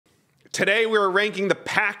Today, we're ranking the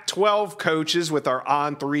Pac-12 coaches with our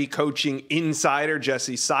On3 coaching insider,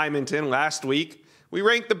 Jesse Simonton. Last week, we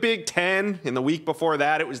ranked the Big Ten. And the week before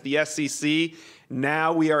that, it was the SEC.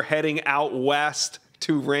 Now we are heading out west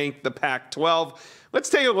to rank the Pac-12. Let's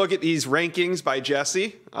take a look at these rankings by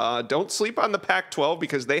Jesse. Don't sleep on the Pac-12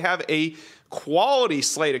 because they have a quality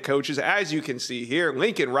slate of coaches, as you can see here.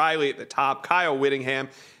 Lincoln Riley at the top, Kyle Whittingham,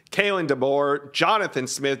 Kalen DeBoer, Jonathan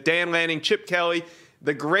Smith, Dan Lanning, Chip Kelly,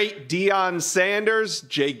 the great Deion Sanders,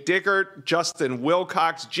 Jake Dickert, Justin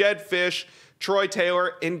Wilcox, Jed Fish, Troy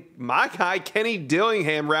Taylor, and my guy Kenny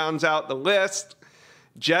Dillingham rounds out the list.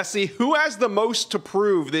 Jesse, who has the most to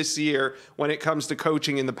prove this year when it comes to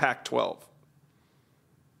coaching in the Pac-12?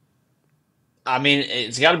 I mean,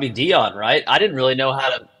 it's got to be Deion, right? I didn't really know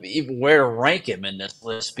even where to rank him in this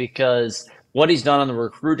list because what he's done on the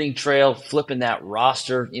recruiting trail, flipping that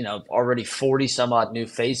roster, already 40 some odd new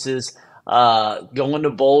faces, going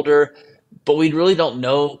to Boulder, but we really don't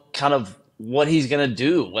know kind of what he's going to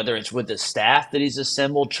do, whether it's with the staff that he's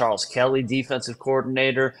assembled, Charles Kelly, defensive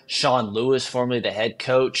coordinator, Sean Lewis, formerly the head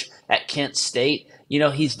coach at Kent State.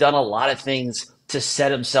 He's done a lot of things to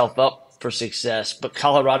set himself up for success, but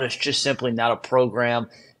Colorado is just simply not a program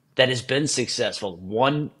that has been successful.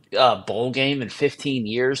 One bowl game in 15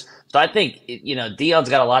 years. So I think, Deion's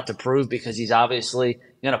got a lot to prove because he's obviously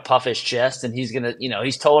going to puff his chest and he's going to,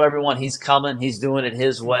 he's told everyone he's coming, he's doing it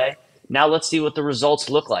his way. Now let's see what the results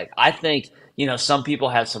look like. I think, some people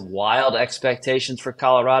have some wild expectations for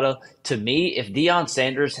Colorado. To me, if Deion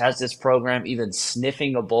Sanders has this program even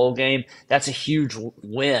sniffing a bowl game, that's a huge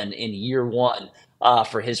win in year one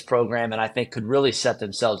for his program, and I think could really set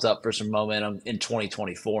themselves up for some momentum in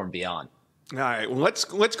 2024 and beyond. All right, well, let's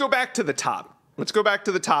go back to the top. Let's go back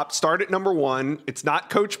to the top. Start at number one. It's not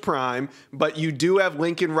Coach Prime, but you do have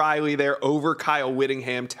Lincoln Riley there over Kyle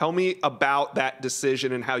Whittingham. Tell me about that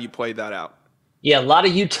decision and how you played that out. Yeah, a lot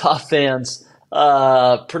of Utah fans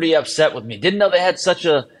pretty upset with me. Didn't know they had such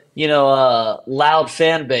a loud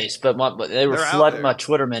fan base, but they were flooding my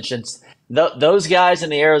Twitter mentions. Those guys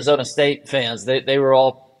and the Arizona State fans, they were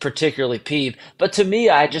all particularly peeved. But to me,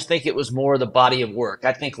 I just think it was more the body of work.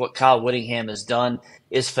 I think what Kyle Whittingham has done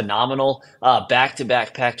is phenomenal.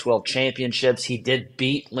 Back-to-back Pac-12 championships. He did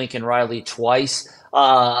beat Lincoln Riley twice.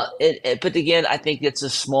 But again, I think it's a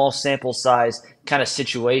small sample size kind of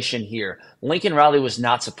situation here. Lincoln Riley was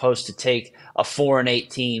not supposed to take a 4-8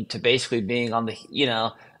 team to basically being on the,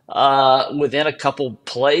 within a couple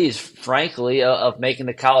plays, frankly, of making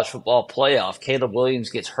the college football playoff. Caleb Williams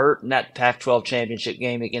gets hurt in that Pac-12 championship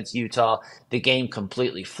game against Utah. The game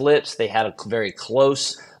completely flips. They had a very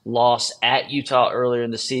close loss at Utah earlier in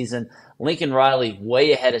the season. Lincoln Riley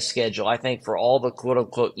way ahead of schedule, I think, for all the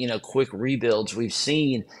quote-unquote, quick rebuilds we've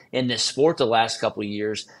seen in this sport the last couple of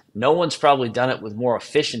years. No one's probably done it with more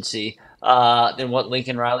efficiency than what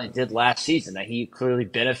Lincoln Riley did last season. Now, he clearly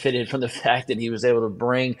benefited from the fact that he was able to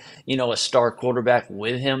bring, a star quarterback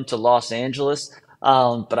with him to Los Angeles.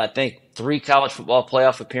 But I think 3 college football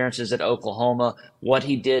playoff appearances at Oklahoma, what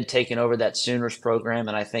he did taking over that Sooners program,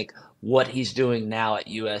 and I think what he's doing now at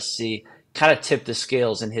USC kind of tipped the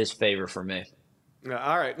scales in his favor for me.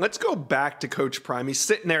 All right, let's go back to Coach Prime. He's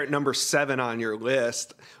sitting there at number 7 on your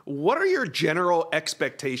list. What are your general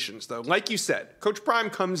expectations, though? Like you said, Coach Prime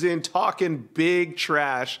comes in talking big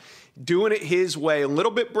trash, doing it his way, a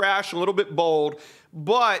little bit brash, a little bit bold,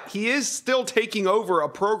 but he is still taking over a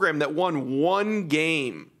program that won 1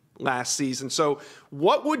 game last season. So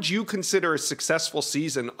what would you consider a successful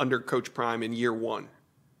season under Coach Prime in year 1?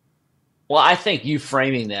 Well, I think you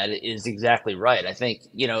framing that is exactly right. I think,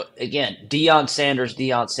 again, Deion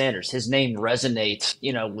Sanders, his name resonates,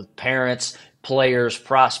 with parents, players,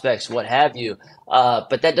 prospects, what have you.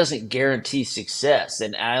 But that doesn't guarantee success.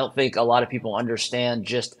 And I don't think a lot of people understand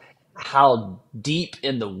just how deep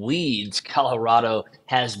in the weeds Colorado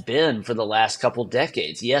has been for the last couple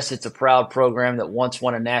decades. Yes, it's a proud program that once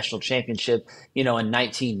won a national championship, in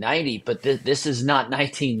 1990, but this is not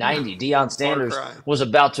 1990. Deion Sanders was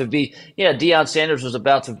about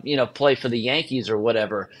to play for the Yankees or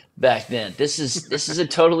whatever back then. This is a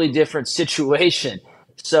totally different situation.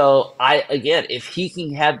 So if he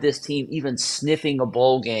can have this team even sniffing a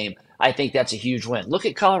bowl game, I think that's a huge win. Look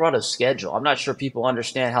at Colorado's schedule. I'm not sure people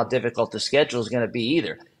understand how difficult the schedule is going to be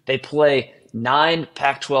either. They play 9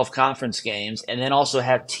 Pac-12 conference games and then also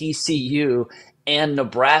have TCU and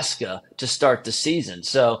Nebraska to start the season.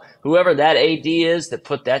 So whoever that AD is that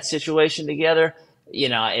put that situation together,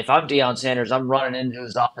 if I'm Deion Sanders, I'm running into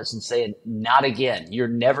his office and saying, not again. You're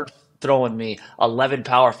never throwing me 11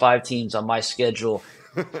 Power 5 teams on my schedule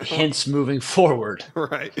hence moving forward.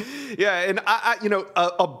 Right. Yeah. And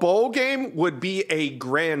a bowl game would be a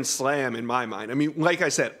grand slam in my mind. I mean, like I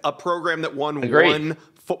said, a program that won one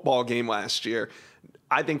football game last year.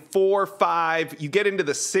 I think 4 or 5, you get into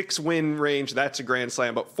the 6-win range, that's a grand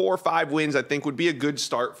slam. But 4 or 5 wins, I think, would be a good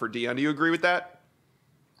start for Deion. Do you agree with that?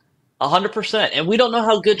 100%. And we don't know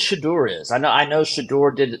how good Shedeur is. I know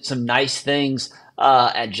Shedeur did some nice things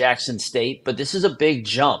at Jackson State, but this is a big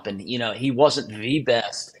jump. And, he wasn't the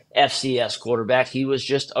best FCS quarterback. He was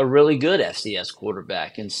just a really good FCS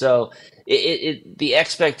quarterback. And so the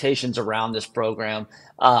expectations around this program,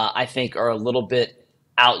 I think, are a little bit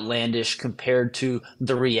outlandish compared to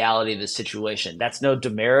the reality of the situation. That's no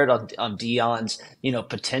demerit on Deion's,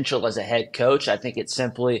 potential as a head coach. I think it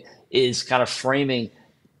simply is kind of framing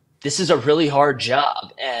this is a really hard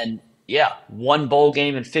job. And yeah, one bowl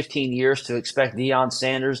game in 15 years to expect Deion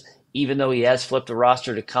Sanders, even though he has flipped the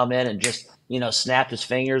roster, to come in and just, snap his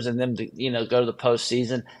fingers and then, go to the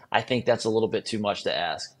postseason. I think that's a little bit too much to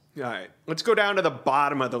ask. All right, let's go down to the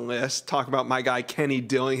bottom of the list. Talk about my guy, Kenny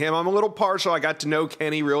Dillingham. I'm a little partial. I got to know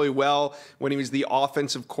Kenny really well when he was the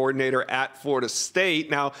offensive coordinator at Florida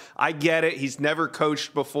State. Now, I get it. He's never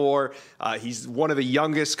coached before. He's one of the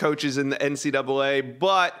youngest coaches in the NCAA.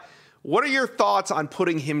 But what are your thoughts on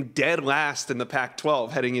putting him dead last in the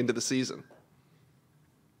Pac-12 heading into the season?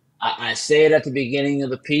 I say it at the beginning of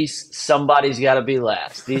the piece. Somebody's got to be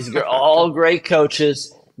last. These are all great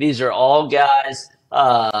coaches. These are all guys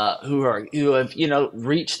who have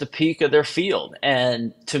reached the peak of their field,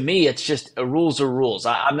 and to me, it's just rules are rules.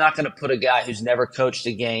 I'm not going to put a guy who's never coached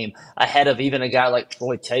a game ahead of even a guy like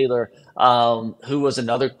Troy Taylor, who was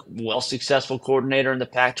another successful coordinator in the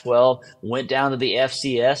Pac-12, went down to the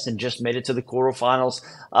FCS and just made it to the quarterfinals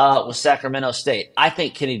with Sacramento State. I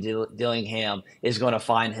think Kenny Dillingham is going to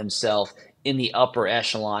find himself in the upper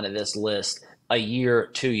echelon of this list a year,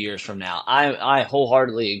 2 years from now. I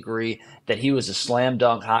wholeheartedly agree that he was a slam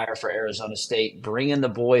dunk hire for Arizona State, bringing the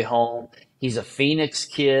boy home. He's a Phoenix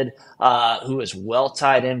kid who is well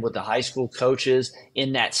tied in with the high school coaches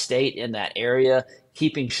in that state, in that area.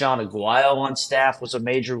 Keeping Sean Aguayo on staff was a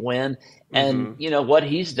major win. And, what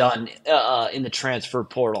he's done in the transfer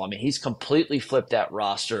portal, I mean, he's completely flipped that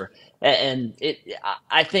roster. And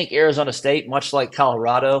I think Arizona State, much like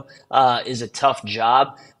Colorado, is a tough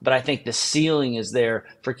job. But I think the ceiling is there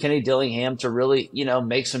for Kenny Dillingham to really,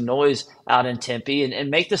 make some noise out in Tempe and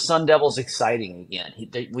make the Sun Devils exciting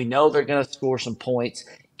again. We know they're going to score some points.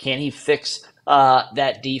 Can he fix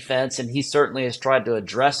that defense? And he certainly has tried to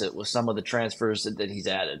address it with some of the transfers that he's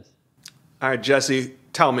added. All right, Jesse,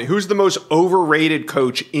 tell me, who's the most overrated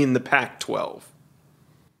coach in the Pac-12?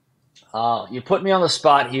 You put me on the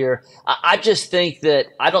spot here. I just think that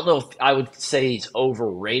I don't know if I would say he's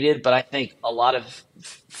overrated, but I think a lot of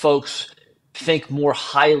folks think more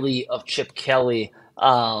highly of Chip Kelly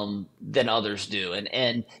than others do.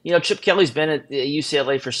 And Chip Kelly's been at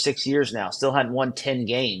UCLA for 6 years now, still hadn't won 10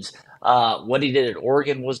 games. What he did at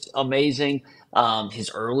Oregon was amazing.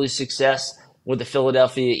 His early success with the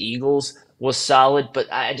Philadelphia Eagles was solid,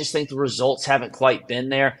 but I just think the results haven't quite been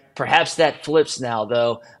there. Perhaps that flips now,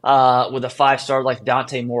 though, with a 5-star like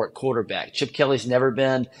Dante Moore at quarterback. Chip Kelly's never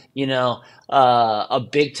been, a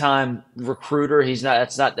big-time recruiter.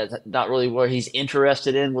 That's not really where he's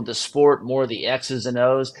interested in with the sport, more the X's and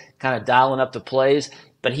O's, kind of dialing up the plays.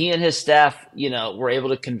 But he and his staff, were able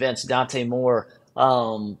to convince Dante Moore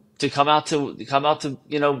to come out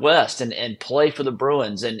to West and play for the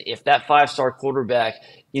Bruins. And if that 5-star quarterback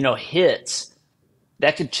hits,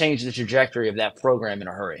 that could change the trajectory of that program in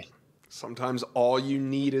a hurry. Sometimes all you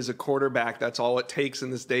need is a quarterback. That's all it takes in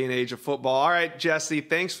this day and age of football. All right, Jesse,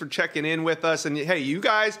 thanks for checking in with us. And hey, you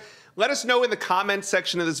guys, let us know in the comments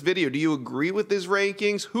section of this video. Do you agree with these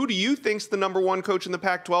rankings? Who do you think's the #1 coach in the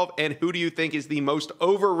Pac-12? And who do you think is the most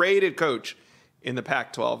overrated coach in the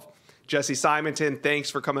Pac-12? Jesse Simonton, thanks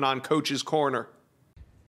for coming on Coach's Corner.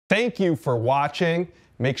 Thank you for watching.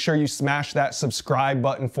 Make sure you smash that subscribe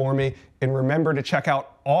button for me. And remember to check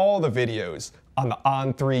out all the videos on the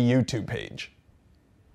On3 YouTube page.